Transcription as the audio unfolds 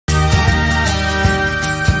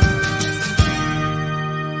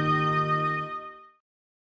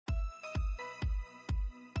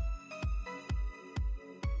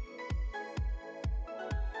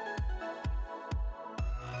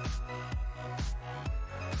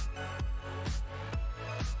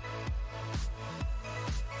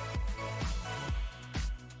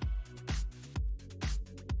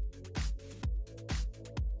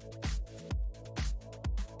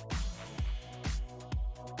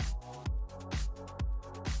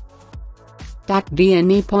Taq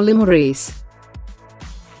DNA Polymerase.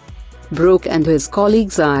 Brook and his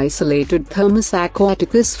colleagues isolated Thermus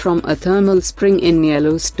aquaticus from a thermal spring in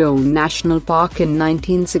Yellowstone National Park in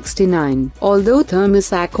 1969. Although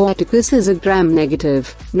Thermus aquaticus is a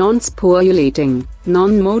gram-negative, non-sporulating,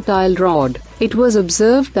 non-motile rod, it was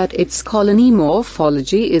observed that its colony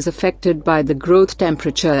morphology is affected by the growth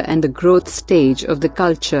temperature and the growth stage of the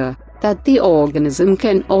culture, that the organism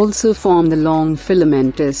can also form the long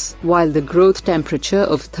filamentous. While the growth temperature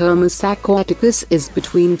of Thermus aquaticus is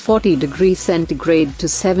between 40 degrees centigrade to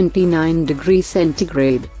 79 degrees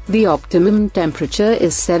centigrade, the optimum temperature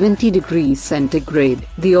is 70 degrees centigrade.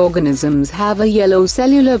 The organisms have a yellow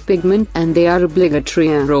cellular pigment and they are obligatory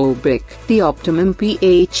aerobic. The optimum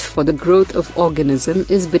pH for the growth of organism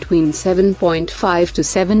is between 7.5 to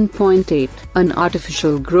 7.8. An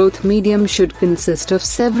artificial growth medium should consist of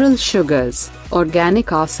several sugars,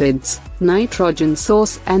 organic acids, nitrogen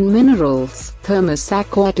source and minerals. Thermus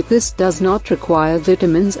aquaticus does not require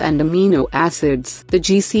vitamins and amino acids. The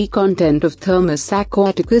GC content of Thermus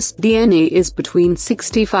aquaticus DNA is between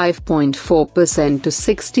 65.4% to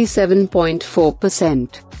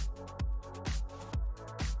 67.4%.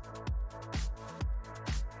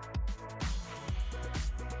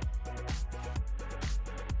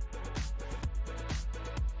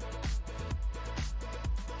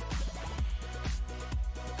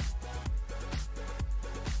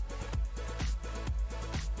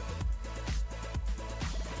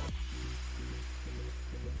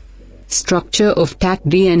 Structure of Taq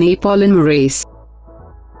DNA polymerase.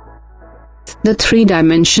 The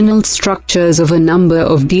three-dimensional structures of a number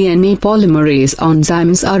of DNA polymerase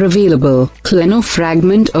enzymes are available.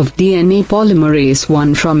 Clenofragment of DNA polymerase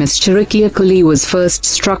 1 from Escherichia coli was first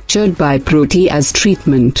structured by protease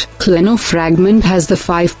treatment. Clenofragment has the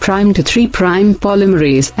 5' to 3'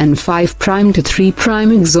 polymerase and 5' to 3'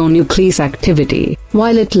 exonuclease activity,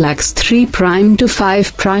 while it lacks 3' to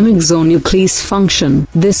 5' exonuclease function.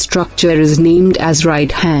 This structure is named as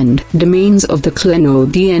right-hand. Domains of the Cleno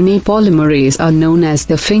DNA polymerase are known as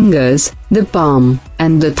the fingers, the palm,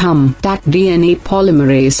 and the thumb. Taq DNA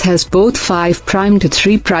polymerase has both 5' to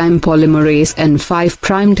 3' polymerase and 5'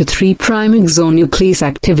 to 3' exonuclease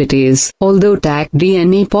activities. Although Taq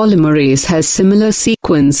DNA polymerase has similar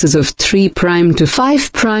sequences of 3' to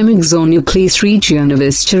 5' exonuclease region of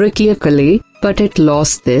Escherichia coli, but it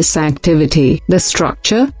lost this activity. The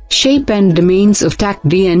structure, shape and domains of Taq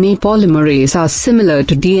DNA polymerase are similar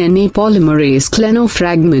to DNA polymerase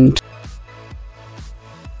clenofragment.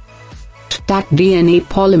 Taq DNA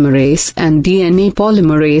polymerase and DNA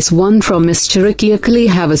polymerase 1 from Escherichia coli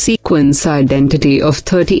have a sequence identity of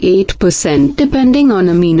 38% depending on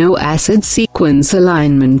amino acid sequence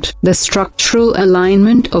alignment. The structural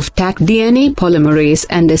alignment of Taq DNA polymerase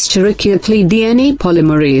and Escherichia coli DNA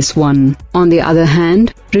polymerase 1, on the other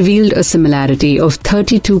hand, revealed a similarity of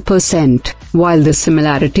 32%, while the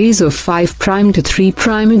similarities of 5' to 3'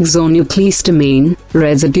 exonuclease domain,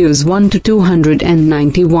 residues 1 to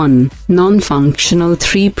 291, non-functional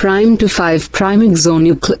 3' to 5'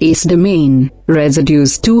 exonuclease domain,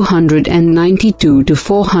 residues 292 to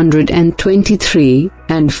 423,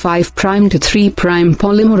 and 5' to 3'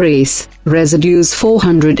 polymerase, residues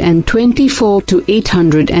 424 to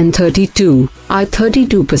 832, are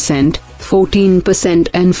 32%, 14%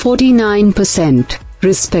 and 49%,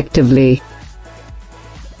 respectively.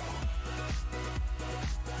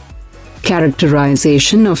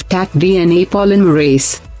 Characterization of Taq DNA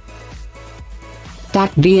polymerase.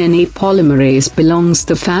 Taq DNA polymerase belongs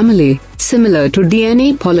to family, similar to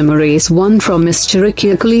DNA polymerase 1 from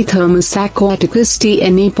Escherichia coli. Thermus aquaticus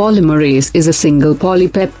DNA polymerase is a single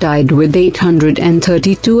polypeptide with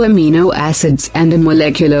 832 amino acids and a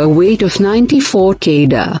molecular weight of 94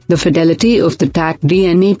 kDa. The fidelity of the Taq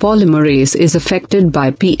DNA polymerase is affected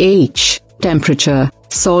by pH, temperature,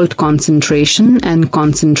 salt concentration and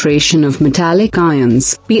concentration of metallic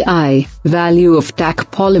ions. Pi value of Taq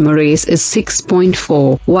polymerase is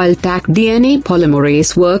 6.4, while Taq DNA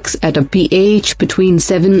polymerase works at a pH between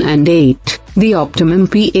 7 and 8. The optimum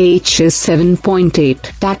pH is 7.8.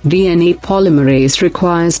 Taq DNA polymerase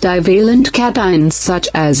requires divalent cations such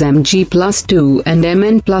as Mg+2 and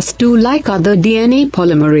Mn+2 like other DNA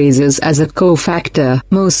polymerases as a cofactor.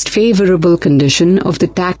 Most favorable condition of the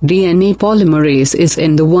Taq DNA polymerase is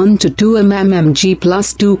in the 1 to 2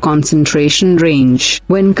 Mg+2 concentration range.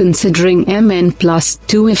 When considering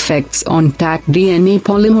Mn+2 effects on Taq DNA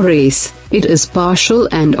polymerase, It is partial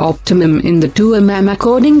and optimum in the 2 mm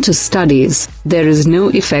according to studies. There is no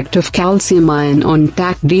effect of calcium ion on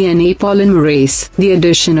Taq DNA polymerase. The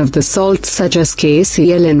addition of the salts such as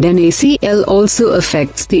KCl and NaCl also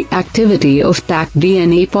affects the activity of Taq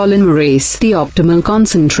DNA polymerase. The optimal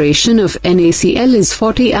concentration of NaCl is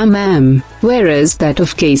 40 mm, whereas that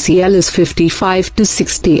of KCl is 55 to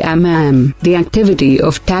 60 mm. The activity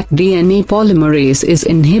of Taq DNA polymerase is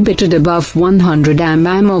inhibited above 100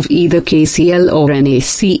 mm of either KCl or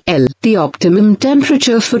NaCl. The optimum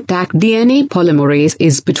temperature for Taq DNA polymerase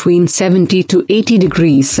is between 70 to 80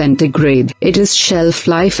 degrees centigrade. It is shelf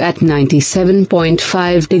life at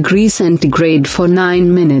 97.5 degrees centigrade for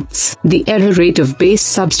 9 minutes. The error rate of base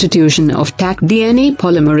substitution of Taq DNA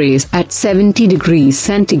polymerase at 70 degrees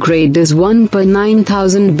centigrade is 1 per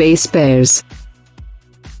 9,000 base pairs.